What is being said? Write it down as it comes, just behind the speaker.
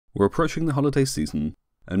We're approaching the holiday season,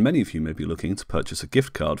 and many of you may be looking to purchase a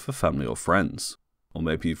gift card for family or friends. Or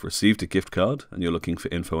maybe you've received a gift card and you're looking for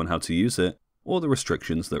info on how to use it, or the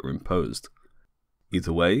restrictions that are imposed.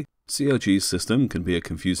 Either way, CRG's system can be a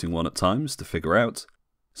confusing one at times to figure out,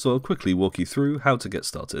 so I'll quickly walk you through how to get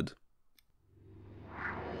started.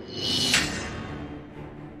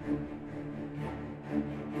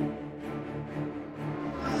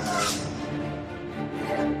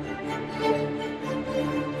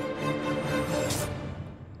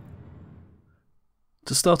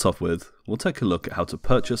 To start off with, we'll take a look at how to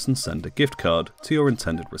purchase and send a gift card to your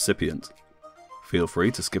intended recipient. Feel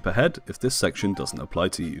free to skip ahead if this section doesn't apply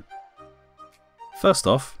to you. First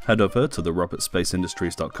off, head over to the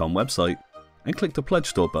robertspaceindustries.com website and click the Pledge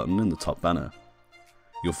Store button in the top banner.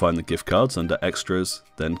 You'll find the gift cards under Extras,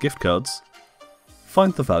 then Gift Cards.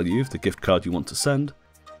 Find the value of the gift card you want to send,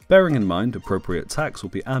 bearing in mind appropriate tax will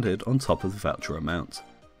be added on top of the voucher amount.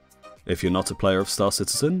 If you're not a player of Star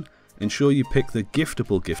Citizen, ensure you pick the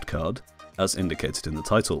giftable gift card, as indicated in the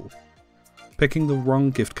title. Picking the wrong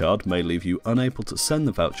gift card may leave you unable to send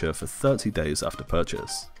the voucher for 30 days after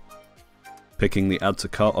purchase. Picking the Add to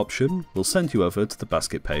Cart option will send you over to the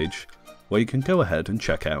basket page, where you can go ahead and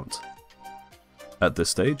check out. At this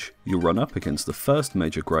stage, you'll run up against the first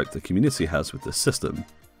major gripe the community has with this system: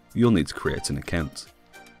 you'll need to create an account.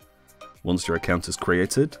 Once your account is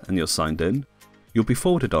created and you're signed in, you'll be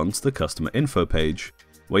forwarded on to the customer info page,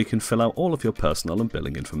 where you can fill out all of your personal and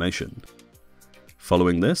billing information.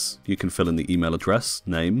 Following this, you can fill in the email address,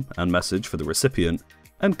 name, and message for the recipient,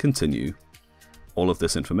 and continue. All of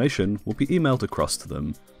this information will be emailed across to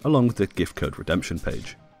them, along with the gift code redemption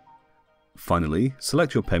page. Finally,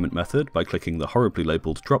 select your payment method by clicking the horribly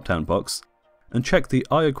labelled drop-down box, and check the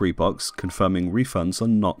I agree box confirming refunds are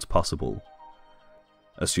not possible.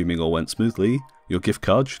 Assuming all went smoothly, your gift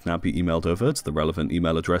card should now be emailed over to the relevant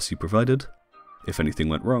email address you provided. If anything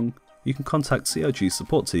went wrong, you can contact CRG's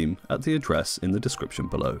support team at the address in the description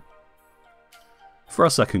below. For our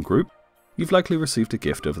second group, you've likely received a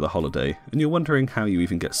gift over the holiday and you're wondering how you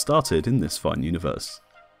even get started in this fine universe.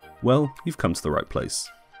 Well, you've come to the right place.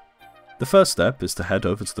 The first step is to head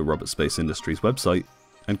over to the Robert Space Industries website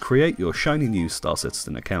and create your shiny new Star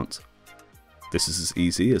Citizen account. This is as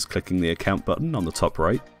easy as clicking the account button on the top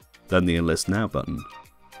right, then the Enlist Now button.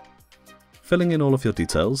 Filling in all of your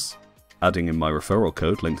details, adding in my referral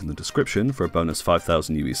code linked in the description for a bonus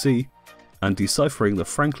 5,000 UEC, and deciphering the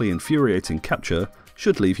frankly infuriating CAPTCHA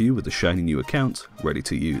should leave you with a shiny new account ready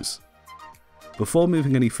to use. Before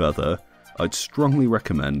moving any further, I'd strongly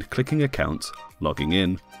recommend clicking Account, logging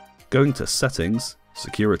in, going to Settings,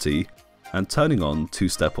 Security, and turning on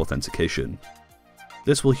two-step authentication.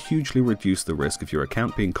 This will hugely reduce the risk of your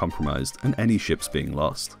account being compromised and any ships being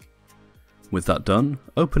lost. With that done,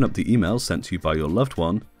 open up the email sent to you by your loved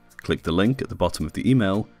one, click the link at the bottom of the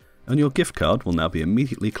email, and your gift card will now be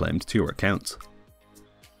immediately claimed to your account.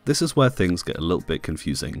 This is where things get a little bit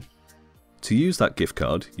confusing. To use that gift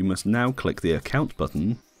card, you must now click the Account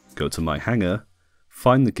button, go to My Hangar,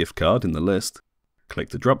 find the gift card in the list, click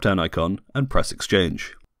the drop-down icon, and press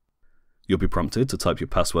Exchange. You'll be prompted to type your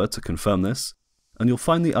password to confirm this, and you'll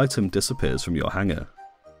find the item disappears from your hangar.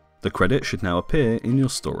 The credit should now appear in your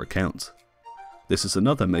store account. This is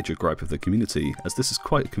another major gripe of the community, as this is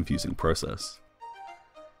quite a confusing process.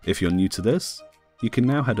 If you're new to this, you can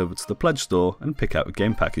now head over to the Pledge Store and pick out a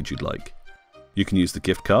game package you'd like. You can use the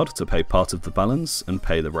gift card to pay part of the balance and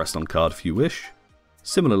pay the rest on card if you wish.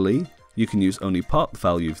 Similarly, you can use only part the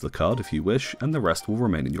value of the card if you wish, and the rest will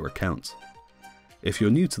remain in your account. If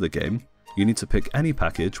you're new to the game, you need to pick any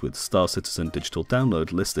package with Star Citizen digital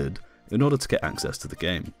download listed in order to get access to the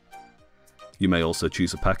game. You may also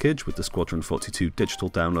choose a package with the Squadron 42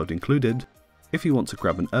 digital download included if you want to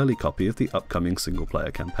grab an early copy of the upcoming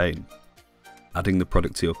single-player campaign. Adding the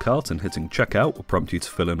product to your cart and hitting checkout will prompt you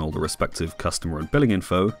to fill in all the respective customer and billing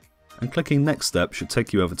info, and clicking next step should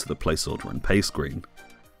take you over to the place order and pay screen.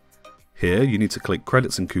 Here you need to click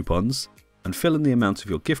credits and coupons and fill in the amount of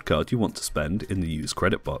your gift card you want to spend in the use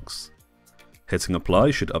credit box. Hitting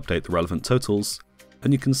apply should update the relevant totals,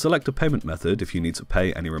 and you can select a payment method if you need to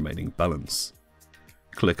pay any remaining balance.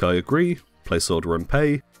 Click I agree, place order and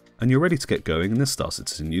pay, and you're ready to get going in the Star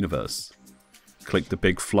Citizen universe. Click the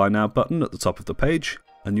big Fly Now button at the top of the page,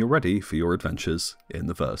 and you're ready for your adventures in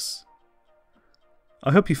the verse.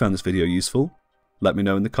 I hope you found this video useful. Let me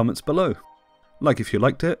know in the comments below. Like if you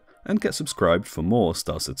liked it, and get subscribed for more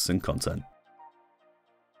Star Citizen content.